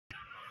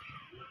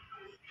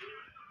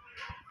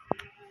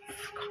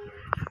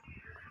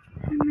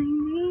My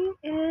name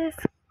is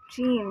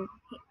Jean.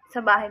 Sa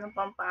bahay ng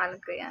pangalan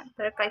ko yan.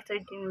 Pero Kaiser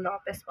Jean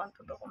Lopez po ang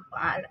totoo kong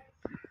pangalan.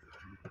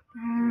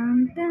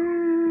 And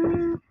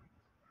then,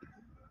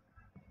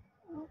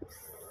 oops.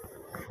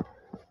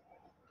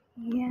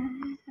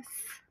 Yes.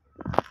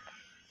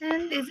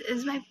 And this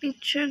is my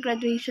picture,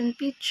 graduation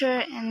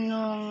picture, and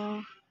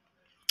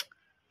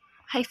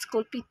high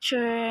school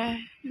picture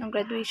ng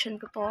graduation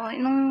ko po.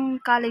 Nung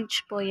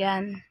college po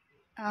yan.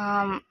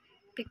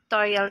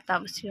 Pictorial,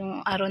 tapos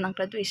yung araw ng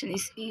graduation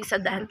is isa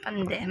dahil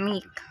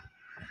pandemic.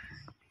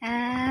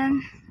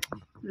 And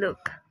look,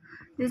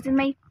 this is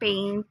my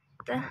paint.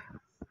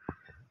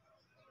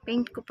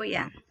 Paint ko po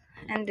yan.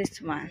 And this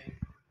one.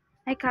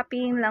 Ay,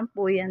 copying lang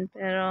po yan.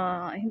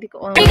 Pero hindi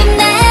ko all.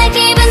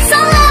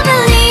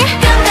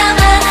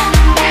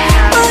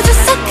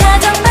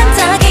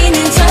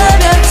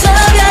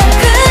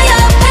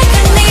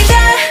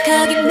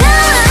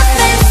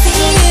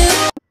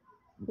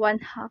 One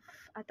half.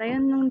 At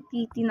ayun nung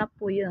titi na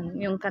po yun.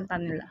 Yung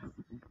kanta nila.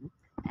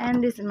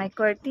 And this is my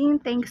curtain.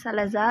 Thanks sa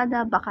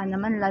Lazada. Baka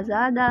naman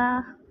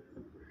Lazada.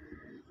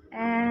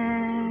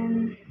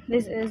 And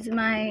this is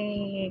my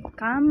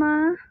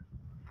kama.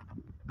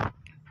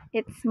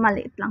 It's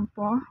maliit lang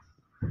po.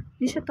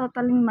 Hindi siya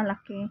totally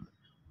malaki.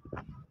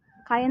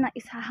 Kaya na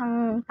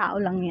isahang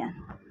tao lang yan.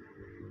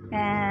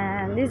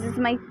 And this is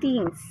my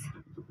things.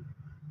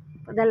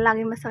 Dahil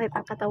lagi masakit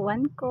ang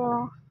katawan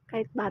ko.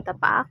 Kahit bata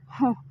pa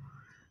ako.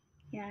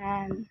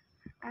 Yan.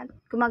 At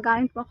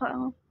gumagamit po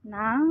ako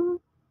ng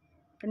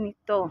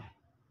ganito.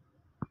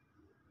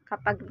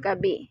 Kapag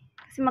gabi.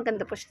 Kasi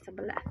maganda po siya sa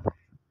balat.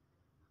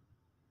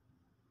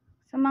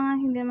 Sa mga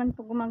hindi naman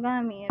po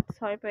gumagamit,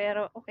 sorry,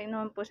 pero okay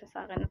naman po siya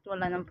sa akin at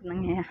wala naman po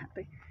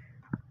nangyayari.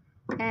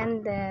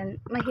 And then,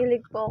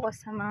 mahilig po ako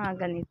sa mga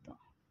ganito.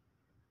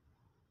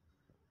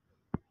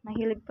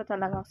 Mahilig po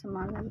talaga ako sa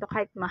mga ganito.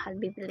 Kahit mahal,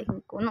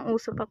 bibilihin ko. Nung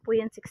uso pa po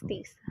yan,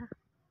 60s.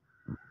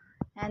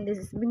 And this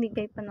is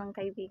binigay pa ng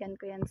kaibigan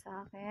ko yan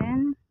sa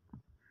akin.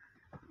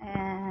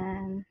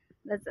 And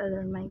that's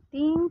other my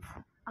things.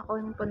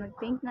 Ako yung po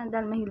nag-paint na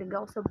dahil mahilig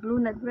ako sa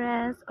blue na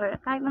dress or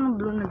kahit anong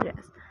blue na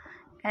dress.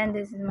 And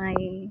this is my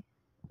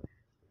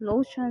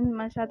lotion.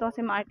 Masyado kasi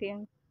maarte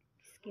yung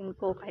skin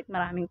ko kahit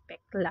maraming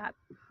peklat.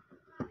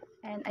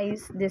 And I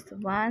use this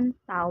one,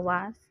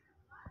 Tawas.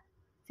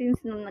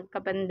 Since nung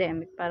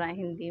nagka-pandemic para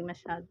hindi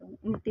masyadong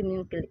itim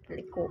yung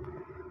kilikili ko.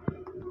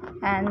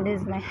 And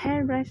this is my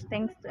hairbrush.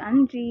 Thanks to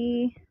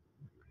Angie.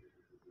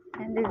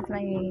 And this is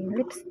my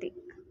lipstick.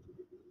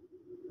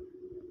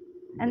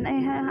 And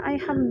I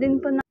have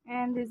din po na.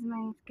 And this is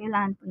my,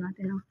 kailangan po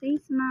natin ng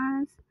face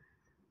mask.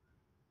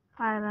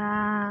 Para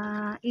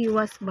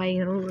iwas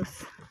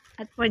virus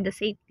at for the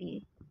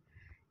safety.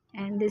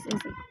 And this is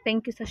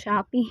thank you sa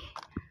Shopee.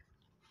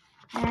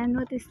 And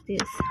what is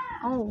this?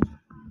 Oh,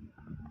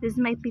 this is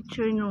my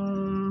picture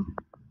nung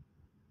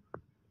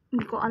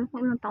hindi ko alam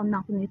kung ilang taon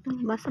na ako nito.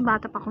 Basta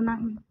bata pa ako na.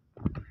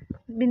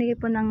 Binigay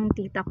po ng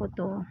tita ko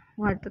to.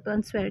 Well,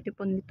 totoo ang swerte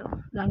po nito.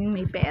 Laging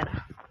may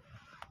pera.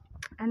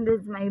 And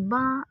this is my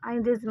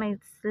this is my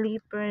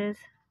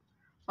slippers.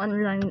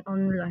 Online.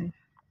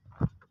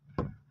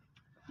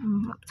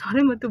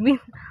 Sorry,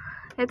 matubin.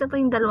 Ito pa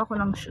yung dalawa ko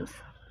ng shoes.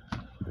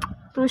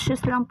 2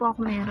 shoes lang po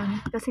ako meron.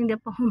 Kasi hindi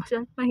po ako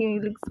masyadong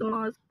mahilig sa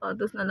mga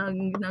sapatos na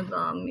laging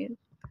ginagamit.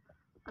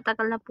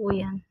 Matagal na po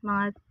yan.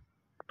 Mga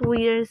 2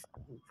 years,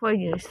 4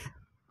 years.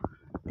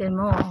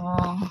 Tignan mo.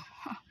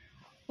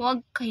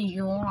 Huwag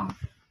kayo.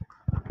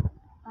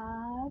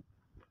 At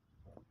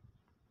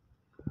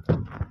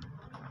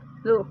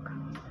look.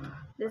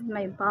 This is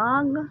my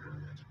bag.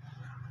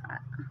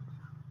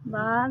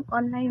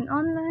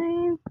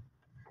 Online.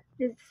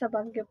 This is sa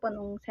Baguio po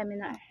nung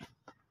seminar.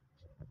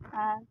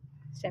 At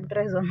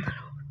syempre Zondro.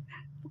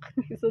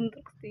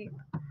 Zondro dito.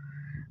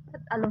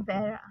 At aloe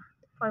vera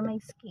for my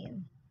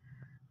skin.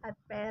 At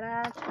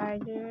pera,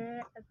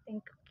 charger, at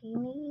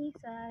Kini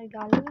sa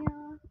regalo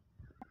niya.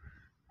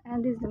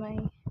 And this is my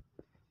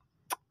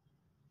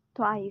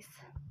twice.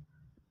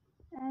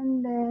 And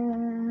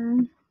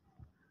then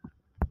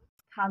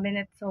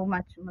cabinet so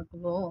much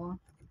magulo.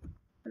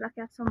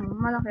 Malaki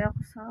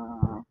ako sa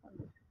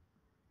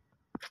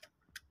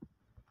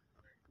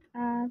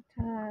at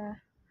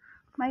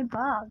my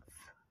bags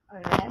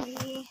are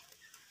ready.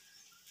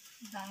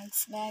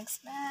 Bags.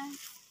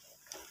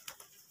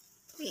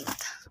 Wait,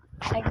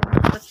 I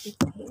can put it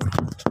here.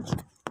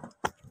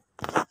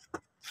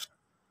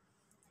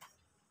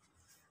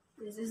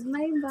 This is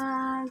my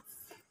bags.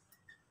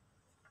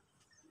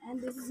 And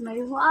this is my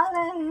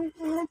wallet.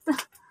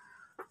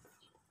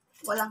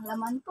 Walang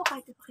laman po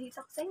kahit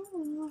ipakita ko sa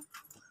inyo.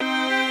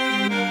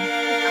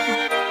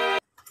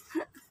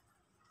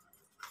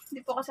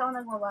 Hindi po kasi ako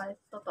nagwawalit.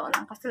 Totoo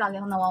lang. Kasi lagi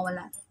akong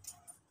nawawala.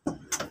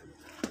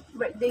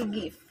 Birthday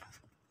gift.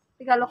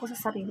 Regalo ko sa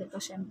sarili ko,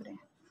 syempre.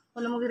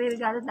 Wala mo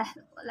regalo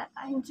dahil wala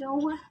tayong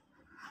jowa.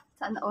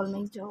 Sana all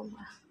may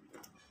jowa.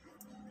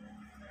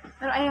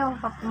 Pero ayaw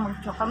pa po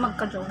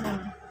magka-jowa.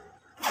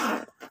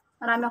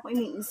 Marami ako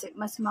iniisip.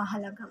 Mas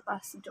mahalaga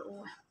pa si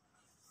jowa.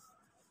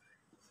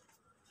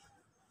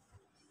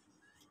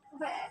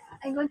 Okay,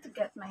 I'm going to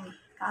get my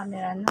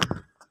camera na.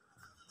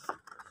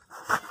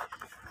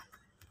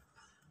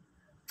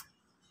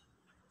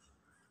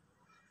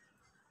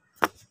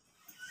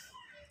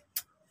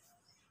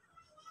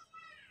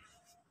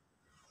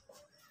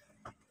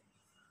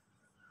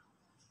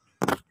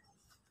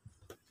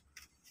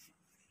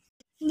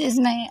 This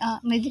is my,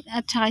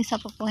 at saka isa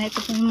pa po,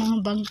 ito po yung mga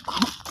bag ko.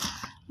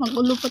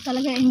 Magulo po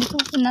talaga, hindi ko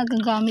po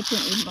nagagamit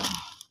yung iba.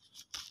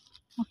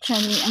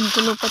 Actually, ang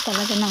gulo po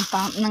talaga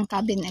ng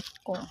cabinet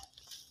ko.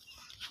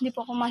 Hindi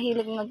po ako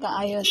mahilig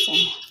mag-aayos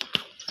eh.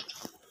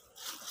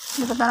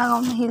 Hindi po talaga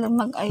ako mahilig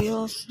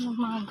mag-ayos ng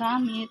mga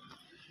gamit.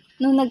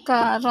 Nung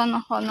nagkaroon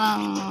ako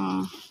ng,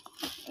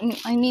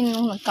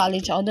 nung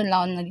nag-college ako, doon lang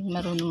ako naging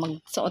marunong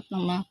magsuot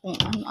ng mga kung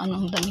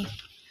ano-anong damit.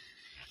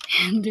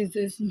 And this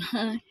is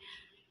my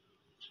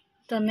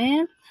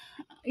damit.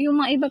 Yung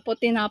mga iba po,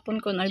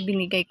 tinapon ko na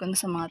binigay ko na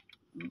sa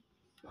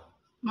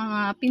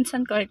mga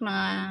pinsan ko at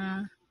mga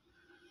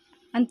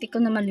auntie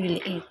ko na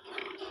maliliit.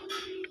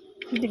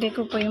 Ibigay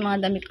ko po yung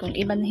mga damit kong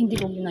iba na hindi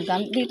ko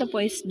ginagamit. Dito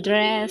po is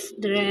dress,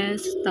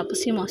 tapos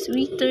yung mga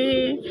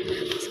sweater,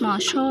 mga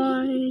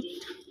short,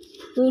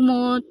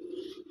 kumot,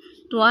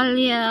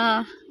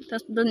 tuwalya,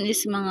 tapos doon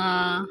is mga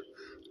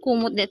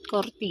kumot at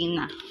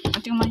kortina.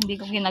 At yung mga hindi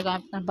ko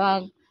ginagamit na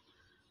bag.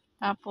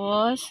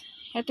 Tapos,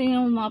 ito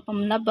yung mga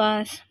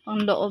panlabas,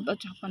 panloob at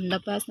saka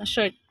panlabas na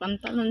shirt,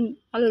 pantalon,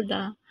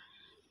 palda.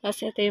 Tapos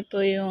ito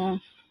po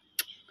yung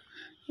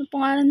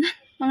pangalan na,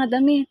 mga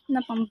damit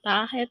na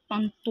pampahit,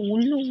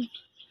 pantulog.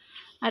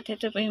 At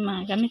ito po yung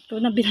mga gamit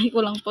ko. Nabili ko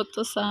lang po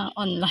to sa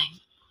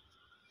online.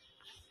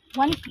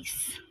 One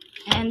piece.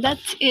 And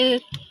that's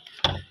it.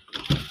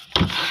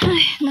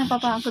 Ay,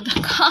 napapagod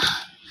ako.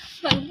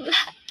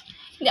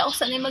 Hindi ako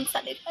sanay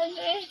magsalita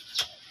eh.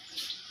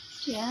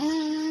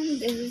 Yan.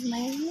 This is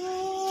my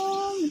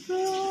room.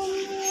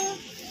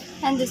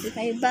 And this is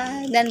my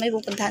bag. Then may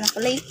pupuntahan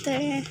ako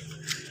later.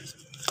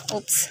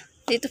 Oops.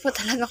 Dito po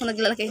talaga ako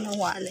naglalagay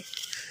ng wallet.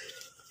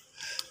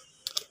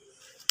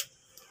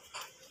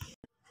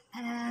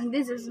 And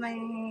this is my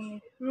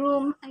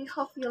room. I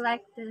hope you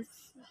like this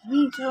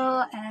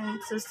video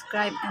and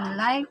subscribe and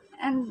like,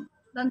 and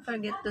don't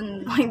forget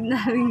to join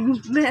the ring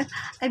bell.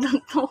 I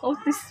don't know how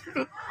to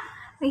speak.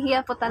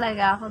 Nahiya po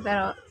talaga ako,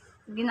 pero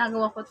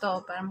ginagawa ko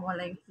to para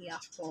mawala yung hiya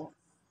ko.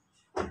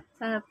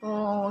 Sana po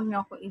huwag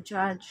niyo ako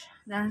i-judge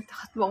dahil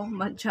takot po akong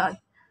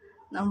ma-judge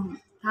ng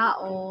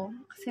tao.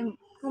 Kasi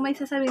kung may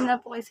sasabihin na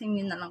po kayo sa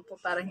inyo na lang po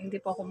para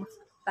hindi po ako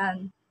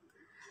masaktan.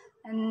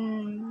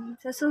 And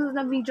sa susunod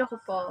na video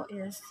ko po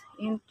is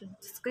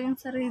introduce ko yung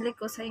sarili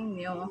ko sa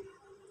inyo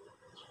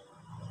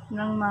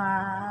ng mga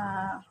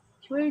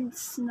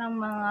words, ng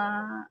mga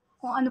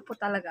kung ano po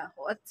talaga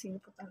ako at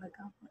sino po talaga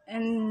ako.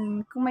 And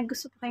kung may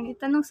gusto po kayong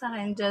itanong sa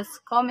akin,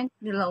 just comment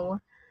below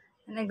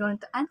and I'm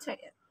going to answer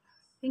it.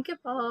 Thank you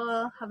po.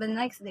 Have a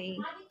nice day.